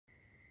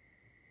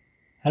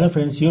Hello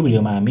friends, यो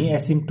भिडियोमा हामी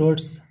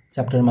एसिम्प्टोट्स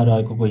च्याप्टरमा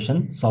रहेको क्वेशन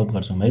सल्भ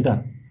गर्छौं है त।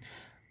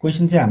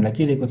 क्वेशन चाहिँ हामीलाई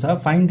के दिएको छ,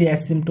 find the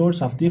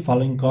asymptotes of the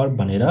following curve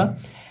भनेर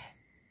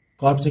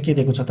कर्व चाहिँ के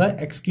दिएको छ त,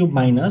 x³ -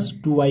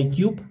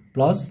 2y³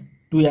 +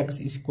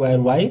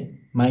 2x²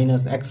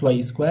 minus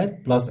xy²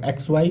 plus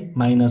xy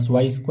minus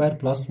y²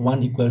 plus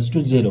 1 equals to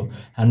 0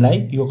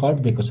 हामीलाई यो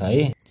कर्व दिएको छ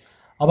है।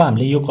 अब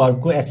हामीले यो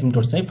कर्वको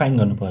एसिम्प्टोट्स चाहिँ फाइन्ड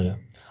गर्नु पर्यो।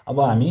 अब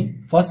हामी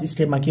फर्स्ट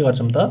स्टेपमा के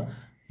गर्छौं त,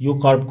 यो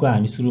कर्वको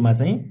हामी सुरुमा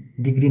चाहिँ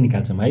डिग्री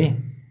निकाल्छौं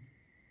है।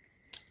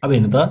 अब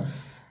हेर्नु त,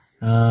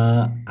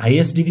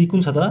 हाईएस्ट डिग्री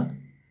कुन छ त,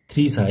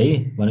 3 छ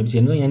है। भनेपछि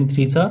हेर्नु यहाँ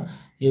 3 छ,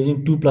 यो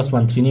 2 +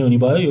 1 3 नै हुने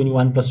भयो, यो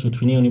 1 + 2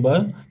 3 नै हुने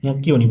भयो।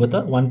 यहाँ के हुने भयो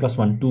त, 1 +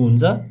 1 2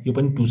 हुन्छ, यो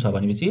पनि 2 छ।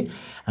 भनेपछि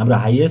हाम्रो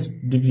हाईएस्ट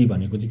डिग्री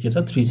भनेको चाहिँ के छ,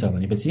 3 छ।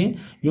 भनेपछि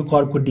यो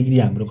कर्वको डिग्री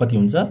हाम्रो कति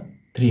हुन्छ,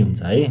 3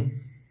 हुन्छ है।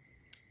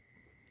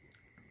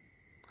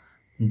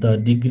 The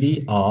degree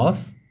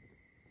of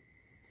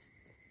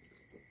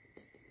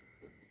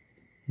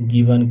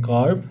given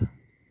curve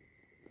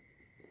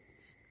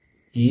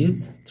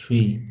is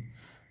 3.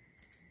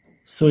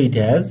 So it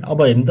has,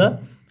 अब हेर्नु त,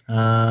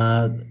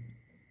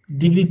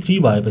 डिग्री 3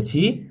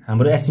 भएपछि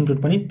हाम्रो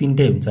एसिम्प्टोट पनि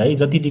 3टै हुन्छ है।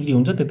 जति डिग्री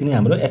हुन्छ त्यति नै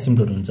हाम्रो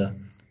एसिम्प्टोट हुन्छ।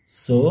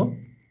 So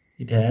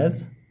it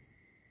has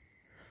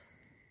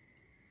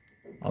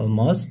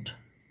almost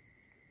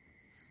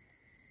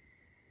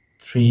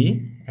 3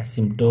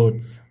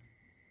 asymptotes.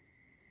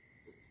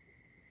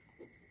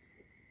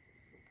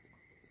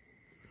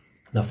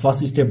 ल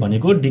फर्स्ट स्टेप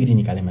भनेको डिग्री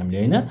निकाल्यौं हामीले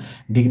हैन।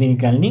 डिग्री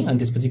निकाल्ने अनि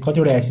त्यसपछि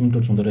कतिवटा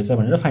एसिम्प्टोट्स हुँदो रहेछ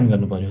भनेर फाइन्ड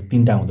गर्नु पर्यो।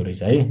 3टा हुँदो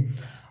रहेछ है।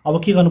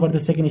 अब के गर्नु पर्छ,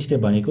 सेकेन्ड स्टेप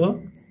भनेको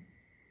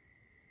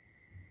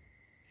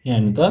यहाँ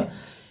हेर्नु त,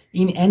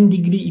 in n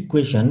degree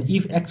equation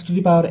if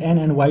x⁴n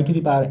and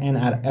y⁴n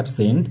are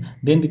absent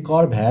then the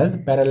curve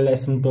has parallel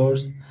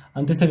asymptotes.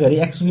 अनि त्यसैगरी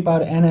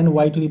x⁴n and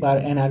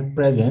y⁴n are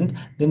present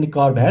then the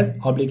curve has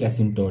oblique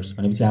asymptotes.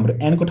 भनेपछि हाम्रो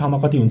n को ठाउँमा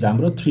कति हुन्छ,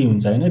 हाम्रो 3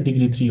 हुन्छ हैन।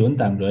 डिग्री 3 हो नि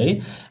त हाम्रो है।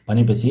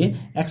 भनेपछि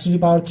x⁴ र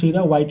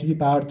y⁴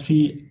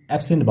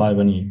 एब्सेन्ट भयो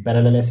भने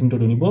प्यारलल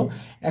एसिम्प्टोट हुने भयो,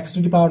 x⁴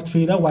 र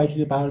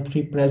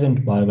y⁴ प्रेजेन्ट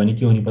भयो भने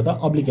के हुने भयो त,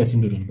 अब्लिक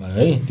एसिम्प्टोट हुने भयो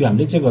है। त्यो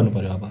हामीले चेक गर्नु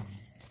पर्यो। अब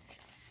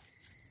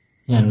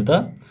यहाँ हेर्नु त,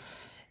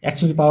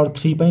 x⁴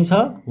 पनि छ,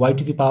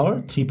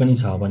 y⁴ पनि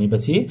छ।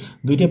 भनेपछि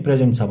दुईटै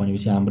प्रेजेन्ट छ।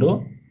 भनेपछि हाम्रो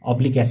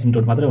अब्लिक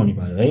एसिम्प्टोट मात्रै हुने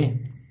भयो है।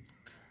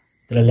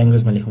 त्यसलाई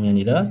ल्याङ्ग्वेजमा लेखौँ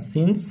यहाँनिर,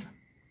 since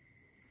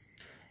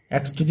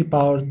x⁴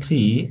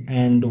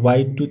 and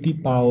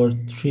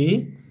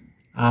y⁴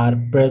 are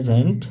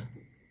present,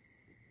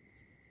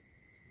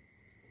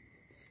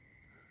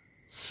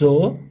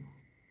 so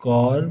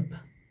curve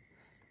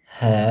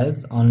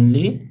has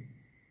only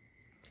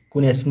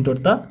कुन एसिम्प्टोट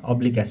त,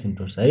 अब्लिक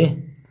एसिम्प्टोट्स है।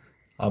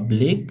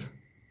 Oblique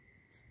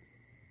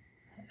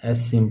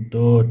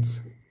asymptotes.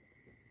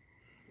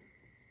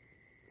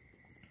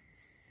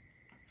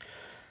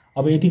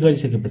 अब यति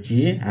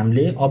गरिसकेपछि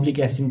हामीले अब्लिक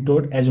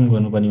एसिम्प्टोट एज्युम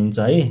गर्नुपर्ने हुन्छ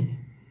है।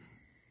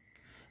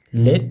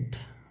 Late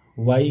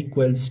y =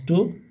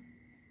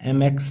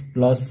 mx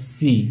 +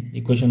 c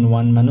equation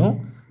 1 मा no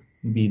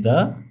be the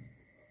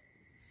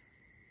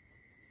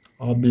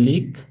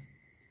oblique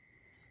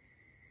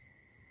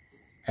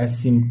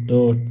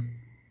asymptote.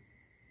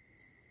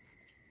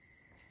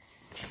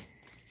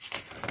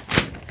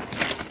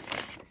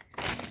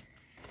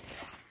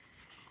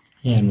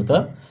 यहाँ हेर्नु त,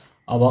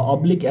 अब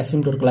अब्लिक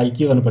एसिम्प्टोटको लागि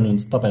के गर्नुपर्ने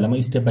हुन्छ तपाईहरुलाई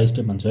म स्टेप बाइ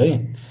स्टेप भन्छु है।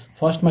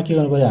 फर्स्टमा के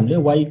गर्नु पर्यो, हामीले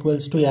y =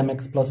 mx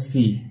 + c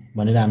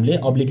भनेर हामीले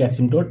अब्लिक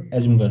एसिम्प्टोट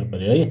एज्युम गर्नु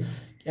पर्यो है।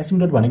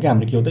 एसिम्प्टोट भनेको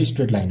हाम्रो के हो त,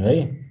 स्ट्रेट लाइन हो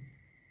है।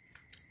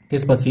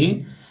 त्यसपछि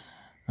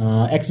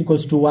x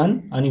 = 1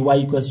 अनि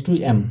y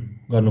 = m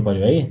गर्नु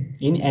पर्यो है।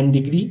 In n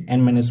degree, n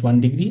 - 1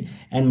 degree,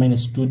 n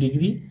 - 2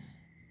 degree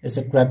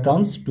etcetera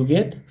terms to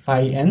get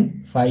phi n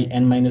 -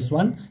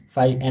 1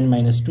 phi n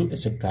 - 2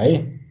 etcetera है।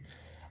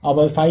 अब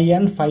phi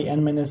n -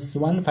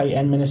 1 phi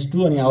n -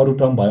 2 अनि अरु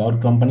टर्म भयो, अरु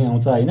टर्म पनि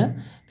आउँछ हैन।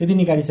 त्यति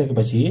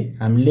निकालिसकेपछि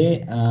हामीले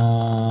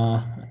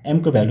m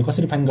को भ्यालु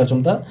कसरी फाइन्ड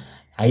गर्छौं त,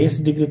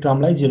 हाईएस्ट डिग्री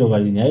टर्मलाई 0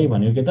 गरिदिने है।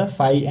 भनेको के त,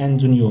 phi n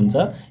जुन यो हुन्छ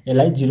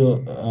यसलाई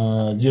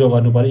 0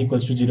 गर्नु पर्यो,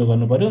 इक्वल्स टु 0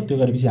 गर्नु पर्यो। त्यो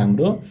गरेपछि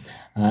हाम्रो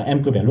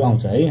m को भ्यालु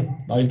आउँछ है।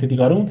 अहिले त्यति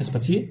गरौँ,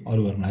 त्यसपछि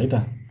अरु गरौँ है त।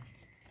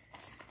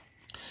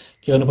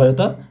 के गर्नु पर्यो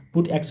त,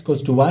 put x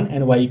 = 1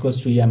 and y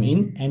 = m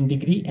in n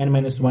degree, n -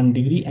 1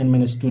 degree, n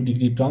 - 2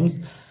 degree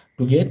terms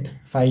to get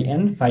phi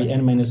n -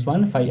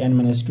 1 phi n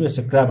 - 2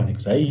 etcetera भनेको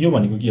छ है। यो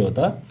भनेको के हो त,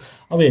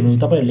 अब हेर्नु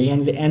तपाईहरुले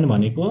यहाँले n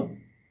भनेको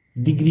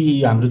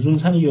डिग्री हाम्रो जुन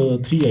छ नि यो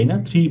 3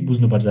 हैन, 3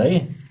 बुझ्नु पर्छ है।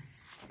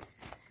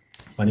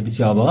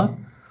 भनेपछि अब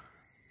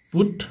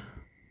पुट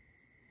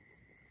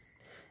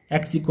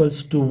x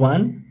 =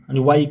 1 अनि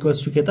y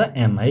 = के त,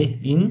 m है।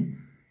 इन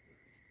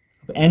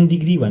n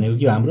डिग्री भनेको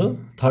के हो, हाम्रो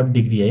 3rd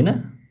डिग्री हैन,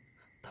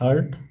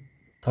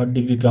 3rd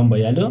डिग्री टर्म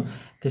भइहाल्यो।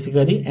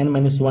 त्यसैगरी n -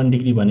 1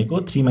 डिग्री भनेको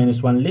 3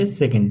 - 1 ले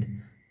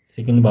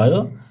सेकेन्ड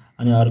भयो।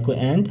 अनि अर्को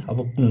एन्ड, अब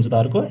कुन हुन्छ त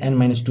अर्को, n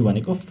 - 2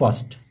 भनेको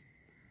फर्स्ट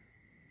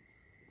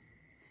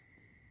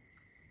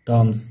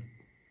टर्म्स।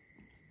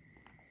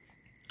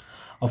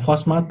 अब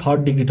फर्स्टमा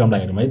 3rd डिग्री टर्मलाई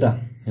हेरौँ है त।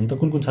 हेर्नु त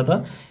कुन कुन छ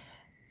त,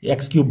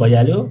 x क्यूब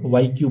भइहाल्यो,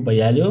 y क्यूब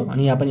भइहाल्यो,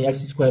 अनि यहाँ पनि x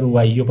स्क्वायर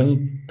y यो पनि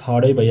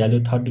थर्डै भइहाल्यो,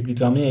 थर्ड डिग्री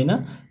टर्मै हैन।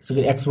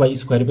 त्यसैगरी xy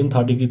स्क्वायर पनि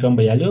थर्ड डिग्री टर्म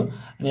भइहाल्यो,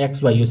 अनि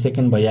xy यो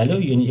सेकेन्ड भइहाल्यो,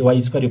 यो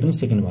y स्क्वायर यो पनि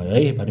सेकेन्ड भयो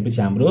है।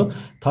 भनेपछि हाम्रो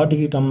third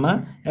degree टर्ममा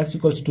x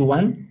 =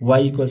 1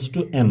 y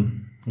 = m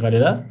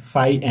गरेर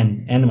phi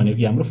n भनेको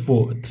कि हाम्रो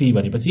 3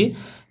 भनेपछि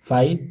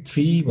phi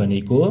 3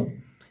 भनेको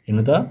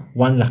हेर्नु त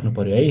 1 राख्नु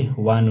पर्यो है,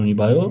 1 हुने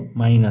भयो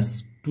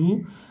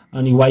 -2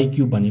 अनि y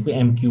क्यूब भनेको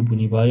m क्यूब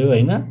हुने भयो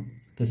हैन।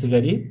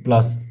 त्यसैगरी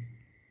प्लस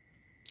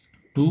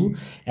 2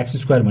 x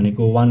स्क्वायर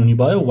भनेको 1 हुने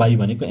भयो, y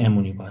भनेको m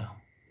हुने भयो,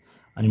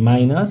 अनि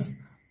माइनस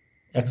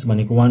x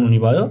भनेको 1 हुने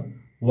भयो,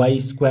 y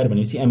स्क्वायर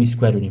भनेपछि m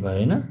स्क्वायर हुने भयो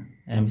हैन,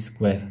 m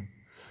स्क्वायर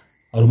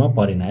अरुमा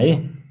परेन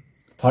है।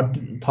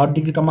 थर्ड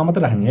डिग्री टर्ममा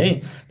मात्र राख्ने है।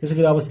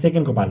 त्यसैगरी अब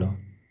सेकेन्डको पालो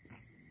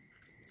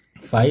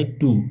phi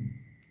 2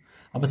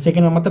 अब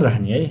सेकेन्डमा मात्र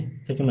राख्ने है।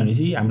 सेकेन्ड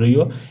भनेपछि हाम्रो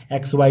यो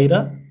xy र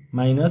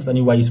माइनस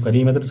अनि y स्क्वायर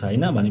यही मात्र छ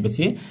हैन।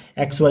 भनेपछि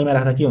xy मा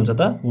राख्दा के हुन्छ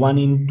त 1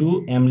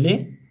 * m ले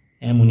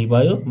m हुने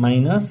भयो,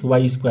 माइनस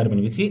y स्क्वायर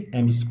भनेपछि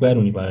m स्क्वायर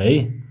हुने भयो है।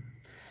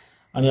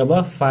 अनि अब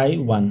phi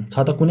 1 छ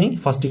त कुनै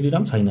फर्स्ट डिग्री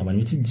टर्म छैन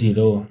भनेपछि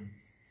 0।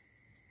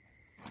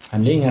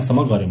 हामीले यहाँसम्म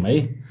गर्यौं है,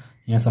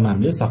 यहाँसम्म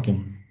हामीले सक्यौं।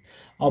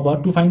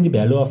 अब to find the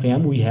value of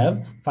m we have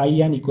phi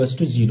n =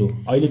 0।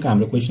 अहिलेको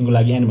हाम्रो क्वेशनको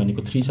लागि n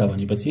भनेको 3 छ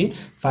भनेपछि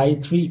phi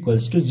 3 =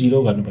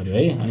 0 गर्नु पर्यो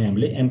है। अनि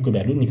हामीले m को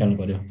भ्यालु निकाल्नु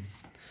पर्यो।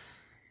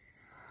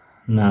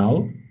 नाउ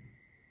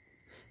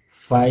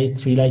phi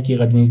 3 लाई के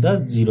गर्दिने त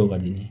 0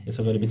 गर्दिने।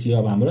 यसो गरेपछि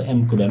अब हाम्रो m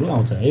को भ्यालु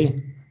आउँछ है।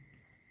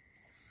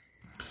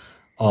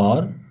 और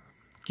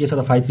के छ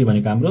त phi 3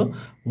 भनेको हाम्रो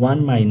 1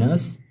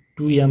 -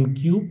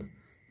 2m³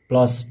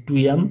 +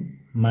 2m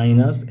 -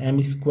 m²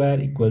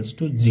 =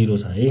 0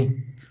 छ है।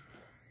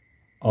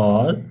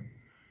 और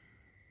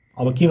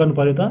अब के गर्नु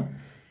पर्यो त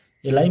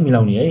यसलाई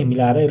मिलाउने है,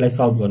 मिलाएर यसलाई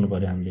सल्भ गर्नु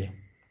पर्यो हामीले।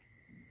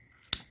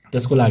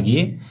 त्यसको लागि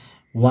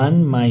 1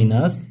 -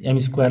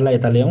 m² लाई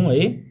यता ल्याउँ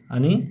है,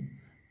 अनि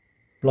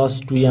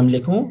प्लस 2m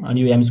लेखौं,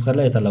 अनि यो m²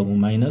 लाई यता लगाउँ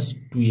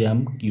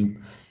 -2m³।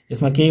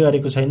 यसमा केही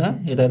गरेको छैन,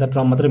 यता यता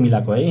टर्म मात्र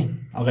मिलाएको है,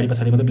 अगाडि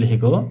पछाडि मात्र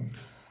लेखेको हो।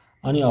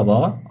 अनि अब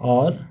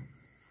और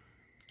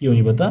के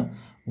हुने भयो त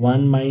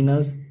 1 -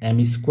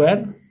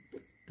 m²,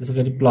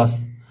 त्यसैगरी प्लस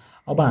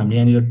अब हामीले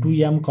यहाँनिर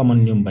 2m कमन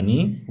लियौं भने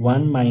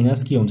 1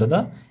 माइनस के हुन्छ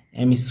त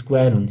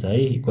m² हुन्छ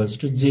है,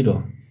 =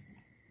 0।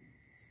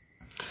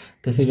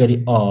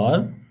 त्यसैगरी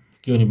और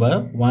के हुने भयो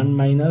 1 -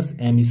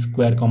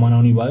 m² कमन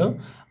आउने भयो,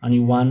 अनि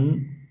 1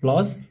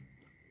 +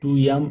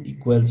 2m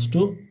 =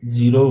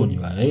 0 हुने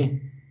भयो है।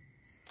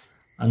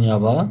 अनि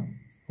अब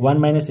 1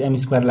 -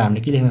 m² लाई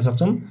हामीले के लेख्न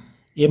सक्छौं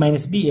a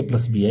 - b a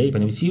 + b है।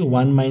 भनेपछि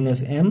 1 -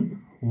 m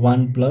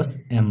 1 +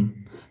 m,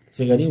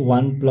 त्यसैगरी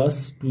 1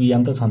 +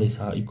 2m त छँदैछ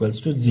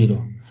 = 0।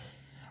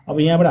 अब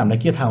यहाँबाट हामीलाई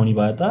के थाहा हुने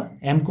भयो त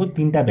m को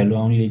 3टा भ्यालु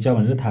आउने रहेछ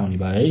भनेर थाहा हुने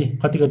भयो है।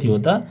 कति कति हो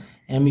त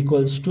m =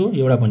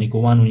 एउटा भनेको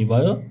 1 हुने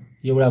भयो,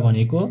 एउटा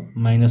भनेको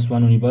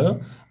 -1 हुने भयो,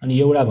 अनि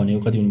एउटा भनेको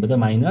कति हुने भयो त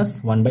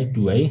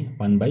 -1/2 है,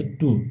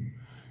 1/2।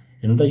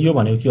 हेर्नु त यो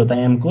भनेको के हो त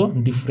m को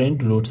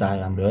डिफरेन्ट रुट्स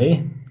आयो हाम्रो है,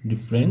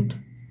 डिफरेन्ट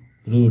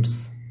रुट्स।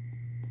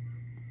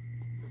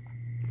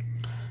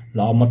 ल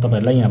अब म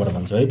तपाईहरुलाई यहाँबाट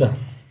भन्छु है त।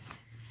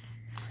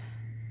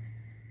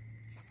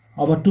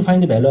 अब to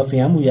find the value of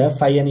m we have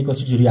phi n =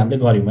 0 हामीले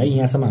गर्यौं है,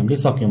 यहाँसम्म हामीले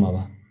सक्यौं।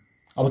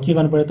 अब के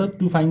गर्नु पर्यो त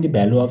to find the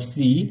value of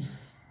c।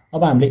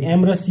 अब हामीले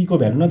m र c को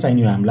भ्यालु न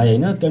चाहिने हो हामीलाई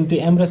हैन। त्यही त्यो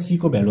m र c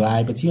को भ्यालु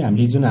आएपछि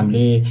हामीले जुन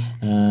हामीले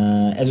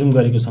एजुम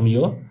गरेको छौं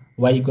यो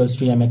y =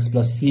 mx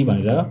 + c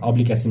भनेर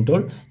अब्लिक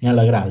एसिम्प्टोट यहाँ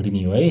लगेर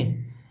हाल्दिने हो है।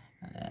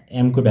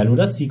 m को भ्यालु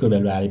र c को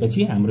भ्यालु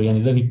हालेपछि हाम्रो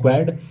यहाँनिर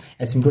रिक्वायर्ड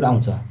एसिम्प्टोट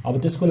आउँछ। अब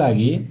त्यसको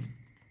लागि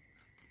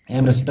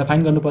m र c त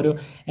फाइन्ड गर्नु पर्यो।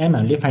 m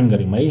हामीले फाइन्ड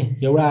गर्यौं है,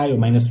 एउटा आयो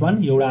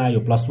 -1, एउटा आयो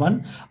 +1,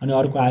 अनि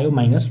अर्को आयो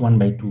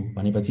 -1/2।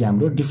 भनेपछि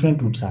हाम्रो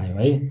डिफरेन्ट रुट्स आयो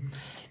है।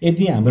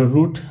 यदि हाम्रो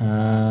रुट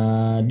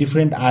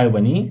डिफरेन्ट आयो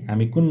भने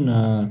हामी कुन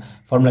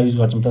फर्मुला युज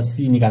गर्छौं त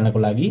c निकाल्नको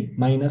लागि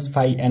 -phi n -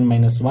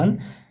 1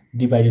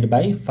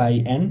 / phi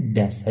n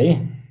dash है।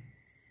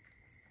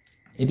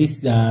 यदि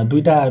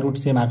दुईटा रुट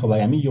सेम आएको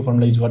भए हामी यो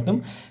फर्मुला युज गर्थ्यौं।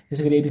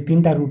 त्यसैगरी यदि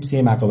तीनटा रुट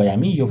सेम आएको भए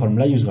हामी यो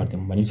फर्मुला युज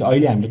गर्थ्यौं। भनेपछि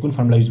अहिले हामीले कुन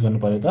फर्मुला युज गर्नु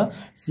पर्यो त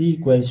c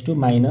 =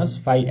 -phi n -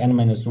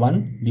 1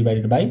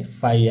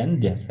 / phi n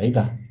dash है त।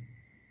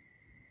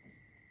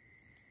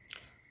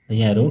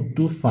 यहाँ हेरौं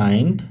to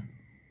find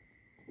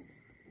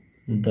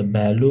the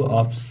value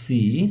of c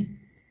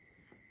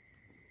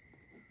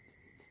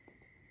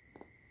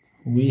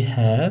we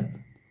have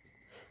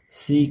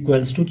c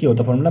 = के हो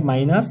त formula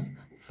 -phi n -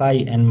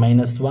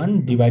 1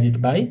 /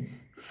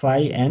 phi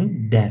n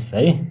dash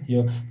है। यो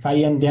phi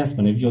n ड्याश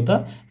भनेको के हो त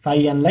phi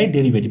n लाई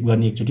डेरिभेटिभ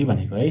गर्ने एकचोटी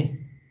भनेको है।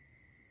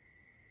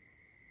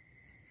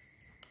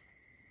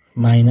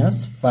 माइनस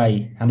phi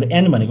हाम्रो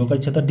n भनेको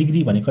कति छ त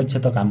डिग्री भनेको कति छ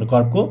त हाम्रो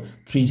कर्वको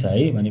 3 छ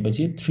है।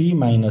 भनेपछि 3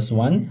 -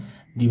 1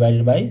 /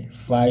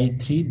 phi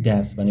 3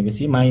 ड्याश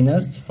भनेपछि -phi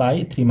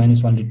 3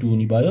 - 1 ले 2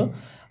 हुने भयो,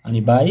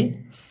 अनि बाइ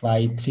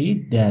phi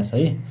 3 ड्याश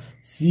है।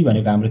 c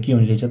भनेको हाम्रो के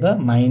हुने रहेछ त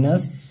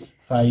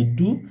 -phi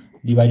 2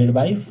 /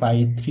 phi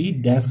 3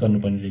 ड्याश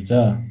गर्नुपर्ने रहेछ।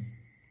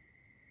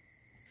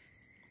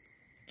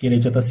 के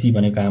रहेछ त c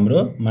भनेको हाम्रो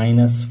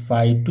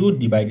 -phi2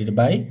 divided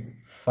by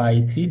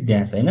phi3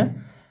 dash हैन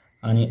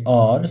अनि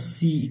or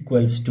c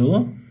equals to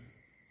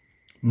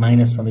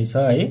minus छँदैछ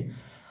है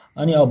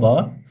अनि अब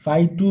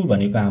phi2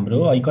 भनेको हाम्रो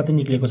अहिले कति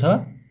निक्लेको छ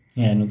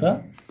यहाँ हेर्नु त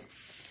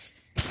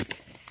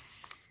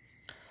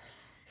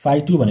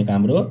phi2 भनेको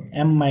हाम्रो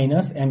m -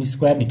 m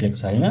स्क्वायर निक्लेको छ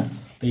हैन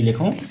त्यही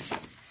लेखौं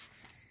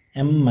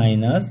m -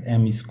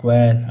 m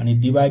स्क्वायर अनि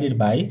डिवाइडेड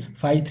बाइ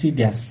phi3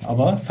 ड्यास अब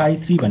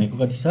phi3 भनेको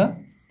कति छ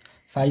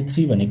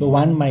phi3 भनेको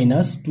 1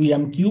 -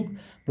 2m cube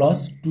plus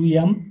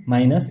 2m -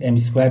 m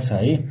square छ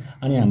है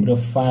अनि हाम्रो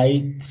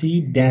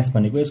phi3 ड्यास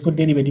भनेको यसको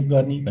डेरिभेटिभ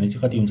गर्ने भनेपछि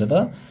कति हुन्छ त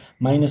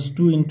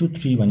 -2 *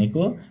 3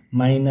 भनेको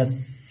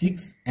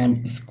 -6m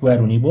स्क्वायर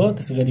हुने भयो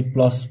त्यसैगरी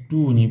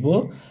 +2 हुने भयो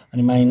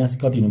अनि माइनस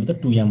कति हुने भयो त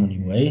 2m हुने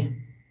भयो है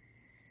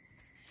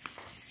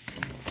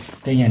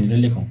त्यही यहाँनिर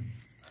लेखौं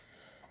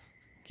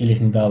के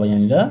लेख्ने त अब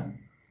यहाँनिर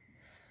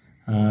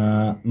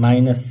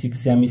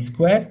 -6m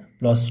स्क्वायर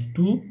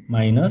 +2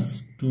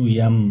 -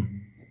 2m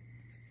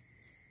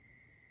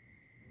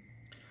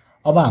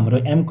अब हाम्रो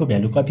m को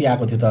भ्यालु कति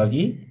आएको थियो त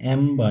अघि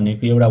m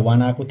भनेको एउटा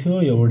 1 आएको थियो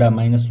एउटा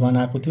 -1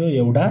 आएको थियो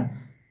एउटा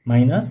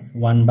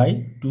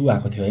 -1/2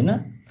 आएको थियो हैन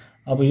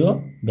अब यो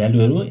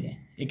भ्यालुहरु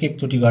एक एक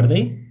चोटी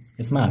गर्दै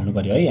यसमा हाल्नु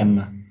पर्यो है m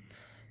मा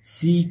c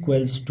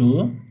इक्वल्स टु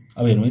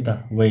अब हेर्नु है त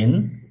when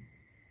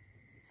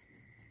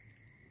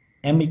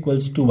m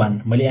इक्वल्स टु 1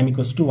 मैले m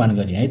इक्वल्स टु 1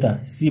 गरे है त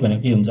c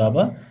भनेको के हुन्छ अब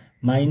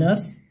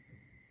माइनस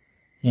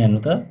यहाँ हेर्नु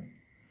त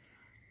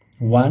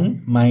 1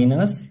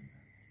 माइनस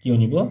के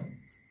हुने भयो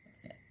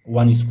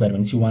 1 स्क्वायर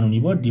भनेपछि 1 हुने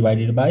भयो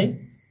डिवाइडेड बाइ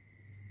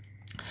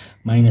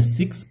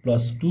 -6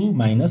 + 2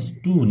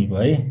 - 2 हुने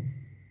भयो है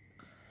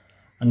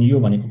अनि यो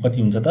भनेको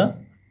कति हुन्छ त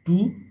 2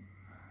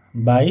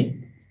 बाइ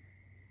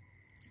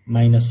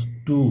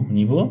 -2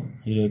 हुने भयो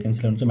यो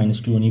क्यान्सल हुन्छ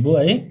 -2 हुने भयो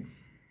है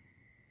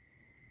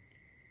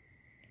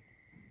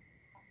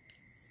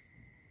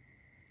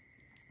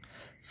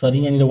सरी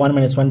यहाँनिर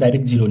 1 - 1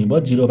 डाइरेक्ट 0 हुने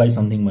भयो 0 बाइ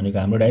समथिङ भनेको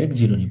हाम्रो डाइरेक्ट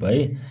 0 हुने भयो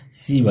है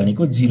c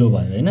भनेको 0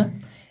 भयो हैन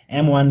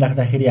m1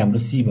 राख्दाखेरि हाम्रो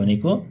c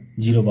भनेको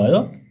 0 भयो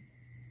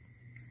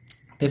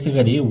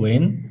त्यसैगरी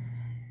when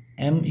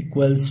m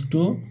इक्वल्स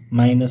टु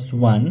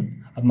 -1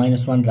 अब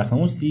 -1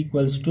 राखौं c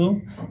इक्वल्स टु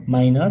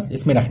माइनस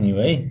यसमै राख्ने हो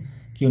है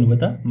के हुने भयो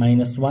त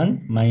 -1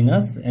 -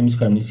 m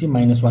स्क्वायर भनेपछि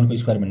 -1 को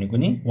स्क्वायर भनेको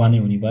नि 1 नै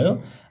हुने भयो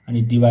अनि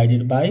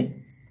डिवाइडेड बाइ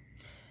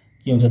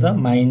के हुन्छ त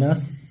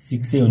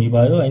 -6 हुने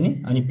भयो हैन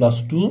अनि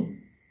 +2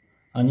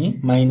 अनि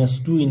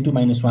 -2 *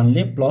 -1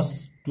 ले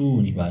 +2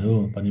 हुने भयो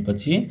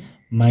भनेपछि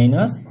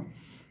माइनस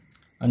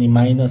अनि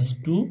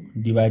 -2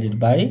 डिवाइडेड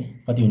बाइ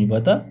कति हुने भयो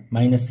त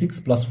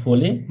 -6 + 4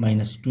 ले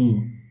 -2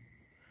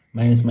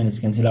 माइनस माइनस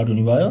क्यान्सल आउट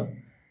हुने भयो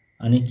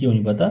अनि के हुने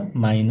भयो त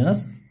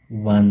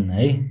 -1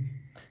 है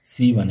c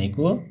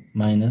भनेको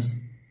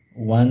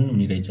 -1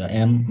 हुने रहेछ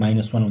m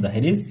 -1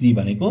 हुँदाखेरि c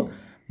भनेको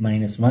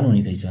 -1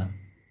 हुने रहेछ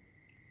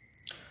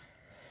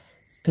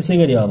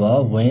त्यसैगरी अब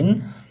when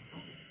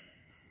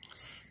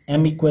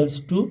m equals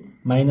to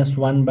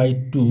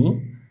 -1/2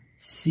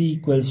 c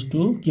equals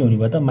to के हुने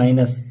भयो त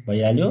माइनस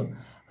भइहाल्यो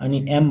अनि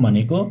m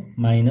भनेको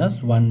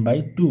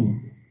 -1/2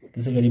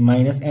 त्यसैगरी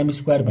 -m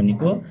स्क्वायर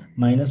भनेको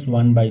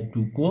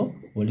 -1/2 को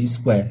whole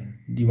square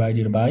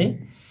divided by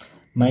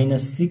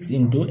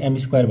 -6 * m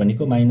square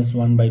भनेको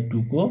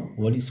 -1/2 को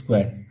होल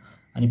स्क्वायर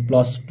अनि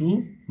 +2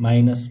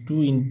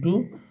 -2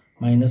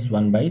 *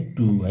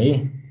 -1/2 है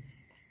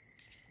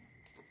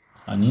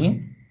अनि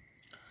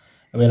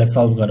अब यसलाई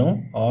सल्भ गरौँ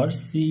और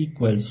c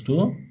इक्वल्स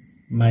टु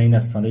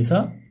माइनस छँदैछ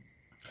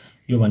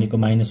यो भनेको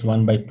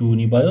 -1/2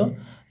 हुने भयो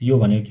यो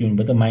भनेको के हुने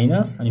भयो त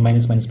माइनस अनि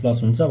माइनस माइनस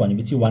प्लस हुन्छ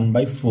भनेपछि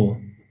 1/4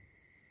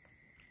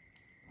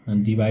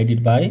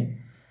 डिवाइडेड बाइ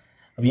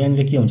अब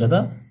यहाँनिर के हुन्छ त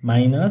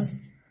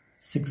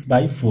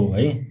 -6/4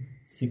 है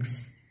 6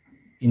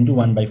 *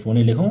 1/4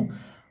 नै लेखौं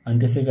अनि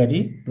त्यसैगरी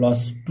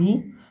 +2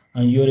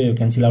 अनि यो र यो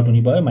क्यान्सल आउट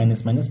हुने भयो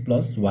माइनस माइनस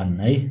 +1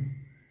 है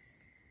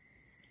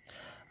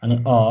अनि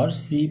और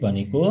c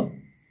भनेको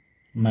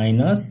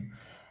माइनस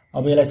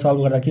अब यसलाई सल्भ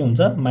गर्दा के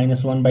हुन्छ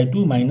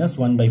 -1/2 -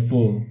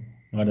 1/4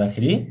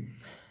 गर्दाखेरि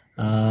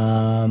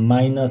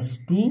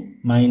 -2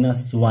 -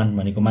 1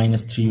 भनेको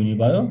 -3 हुने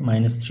भयो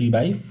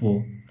 -3/4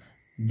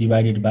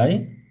 डिवाइडेड बाइ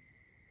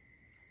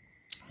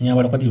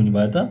यहाँबाट कति हुने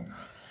भयो त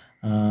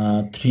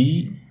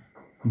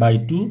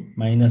 3/2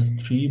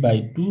 -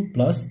 3/2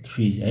 +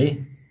 3 है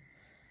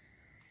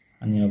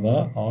अनि अब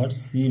और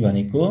c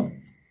भनेको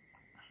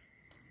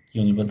के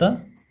हुने भयो त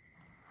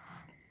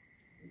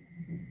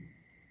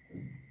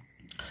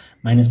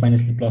माइनस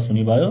माइनस प्लस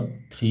हुने भयो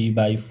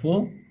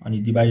 3/4 अनि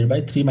डिवाइडेड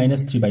बाइ 3 -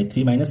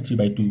 3/3 -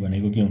 3/2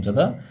 भनेको के हुन्छ त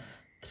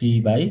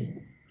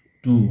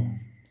 3/2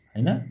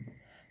 हैन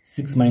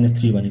 6 -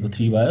 3 भनेको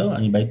 3 भयो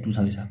अनि बाइ 2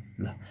 छँदैछ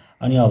ल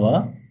अनि अब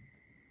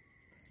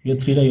यो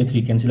 3 र यो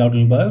 3 क्यान्सल आउट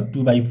हुने भयो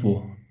 2/4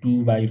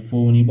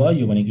 हुने भयो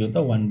यो भनेको त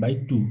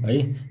 1/2 है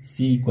c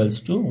इक्वल्स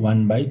टु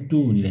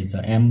 1/2 हुने रहेछ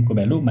m को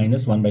भ्यालु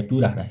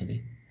 -1/2 राख्दाखेरि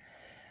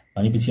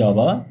भनेपछि अब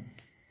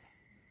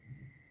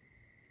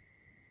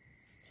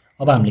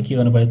अब हामीले के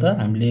गर्नु पर्यो त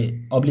हामीले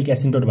अब्लिक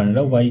एसिम्प्टोट भनेर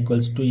y =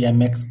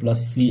 mx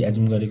 + c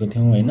एज्युम गरेको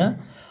थियौं हैन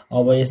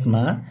अब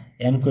यसमा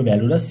m को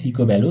भ्यालु र c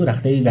को भ्यालु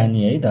राख्दै जाने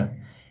है त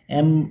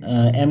m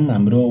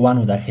हाम्रो 1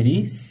 हुँदाखेरि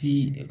c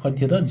कति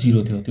थियो त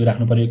 0 थियो त्यो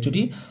राख्नु पर्यो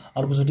एकचोटी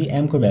अर्कोचोटी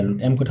m को भ्यालु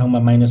m को ठाउँमा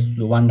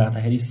 -1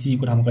 राख्दाखेरि c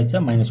को ठाउँमा कति छ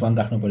 -1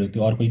 राख्नु पर्यो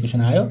त्यो अर्को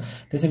इक्वेसन आयो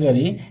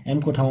त्यसैगरी m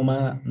को ठाउँमा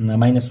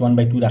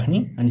 -1/2 राख्ने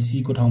अनि c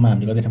को ठाउँमा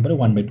हामीले कति राख्नु पर्यो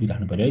 1/2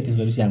 राख्नु पर्यो है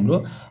त्यसपछि हाम्रो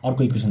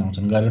अर्को इक्वेसन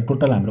आउँछन् गरेर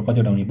टोटल हाम्रो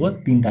कतिवटा हुने भयो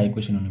 3 टा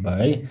इक्वेसन हुने भयो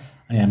है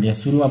अनि हामीले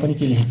सुरुमा पनि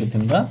के लेखेको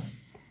थियौं त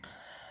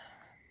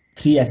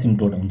 3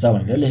 एसिम्प्टोट हुन्छ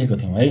भनेर लेखेको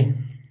थियौं है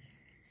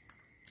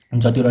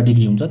जतिवटा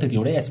डिग्री हुन्छ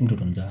त्यतिवटै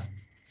एसिम्प्टोट हुन्छ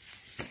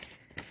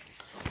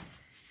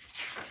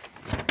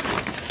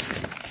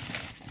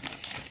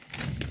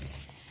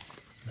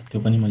त्यो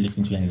पनि म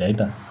लेखिन्छु यहाँनिर है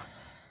त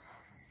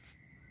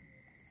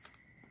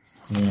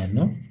यहाँ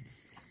हेर्नु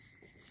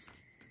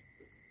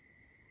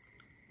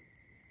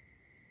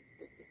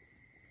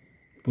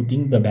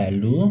putting the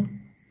value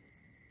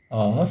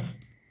of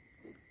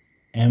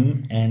m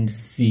and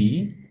c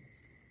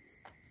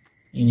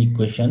in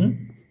equation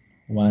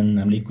 1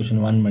 हामीले इक्वेसन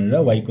 1 भनेर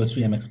y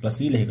 = mx + c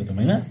लेखेको थियौं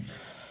हैन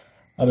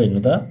अब हेर्नु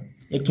त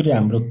एकचोटी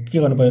हाम्रो के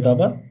गर्नु पर्यो त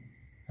अब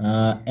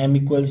m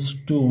 =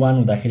 1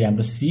 हुँदाखेरि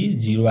हाम्रो c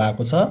 0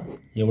 आएको छ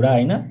एउटा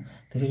हैन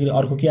त्यसैगरी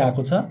अर्को के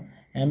आएको छ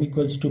m =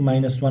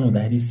 -1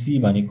 हुँदाखेरि c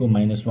भनेको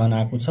 -1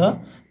 आएको छ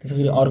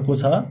त्यसैगरी अर्को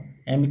छ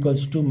m =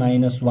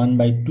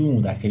 -1/2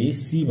 हुँदाखेरि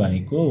c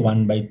भनेको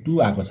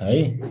 1/2 आएको छ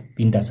है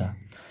तीनटा छ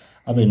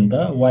अब हेर्नु त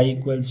y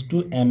 =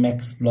 mx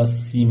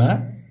 + c मा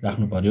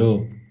राख्नु पर्यो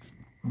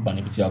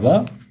भनेपछि अब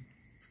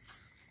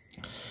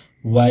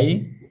y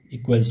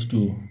 =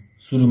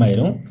 सुरुमा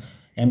हेरौं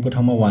m को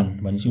ठाउँमा 1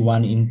 भनेपछि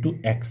 1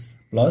 * x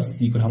प्लस c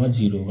को ठाउँमा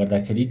 0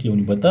 गर्दाखेरि के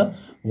हुने भयो त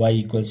y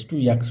 =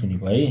 x हुने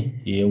भयो है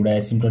यो एउटा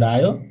एसिम्प्टोट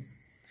आयो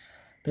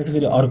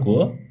त्यसैगरी अर्को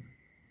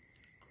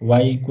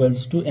y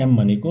 = m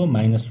भनेको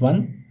 -1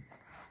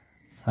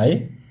 है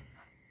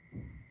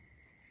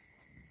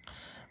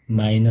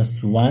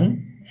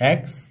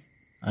 -1x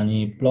अनि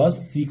प्लस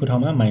c को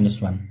ठाउँमा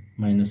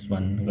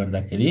 -1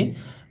 गर्दाखेरि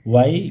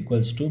y =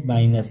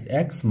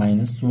 -x -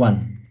 1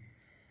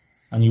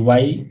 अनि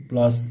y +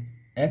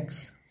 x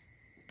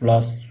 +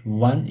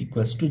 1 =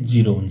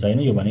 0 हुन्छ हैन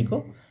यो भनेको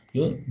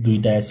यो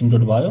दुईटा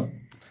एसिम्प्टोट भयो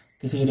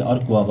त्यसैगरी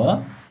अर्को अब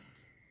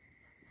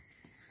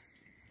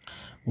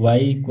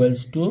y =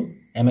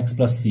 mx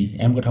 + c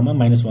m को ठाउँमा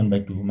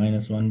 -1/2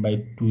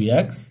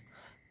 -1/2x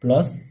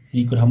प्लस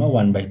c को ठाउँमा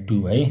 1/2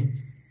 है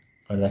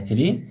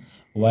गर्दाखेरि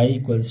y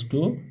 =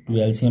 2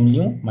 एलसीएम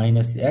लियौं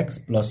 -x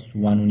 +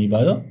 1 हुने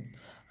भयो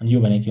अनि यो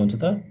भने के हुन्छ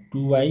त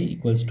 2y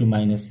 =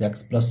 -x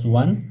 +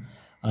 1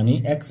 अनि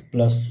x +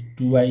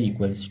 2y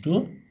 =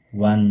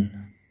 1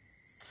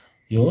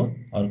 यो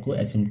अर्को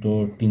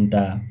एसिम्प्टोट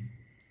तीनटा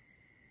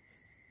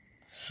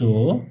सो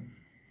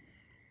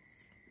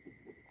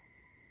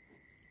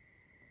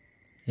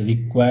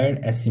रिक्वायर्ड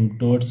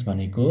एसिम्प्टोट्स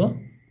भनेको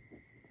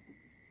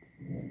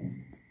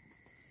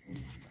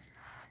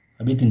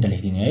अब यो तीनटा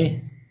लेखिदिने है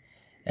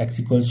x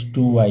 =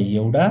 y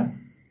एउटा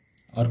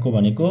अर्को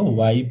भनेको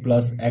y +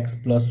 x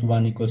 +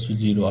 1 =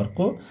 0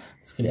 अर्को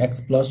त्यसैगरी x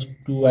 +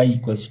 2y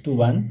 =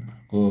 1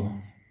 को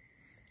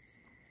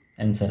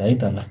आन्सर है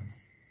त ल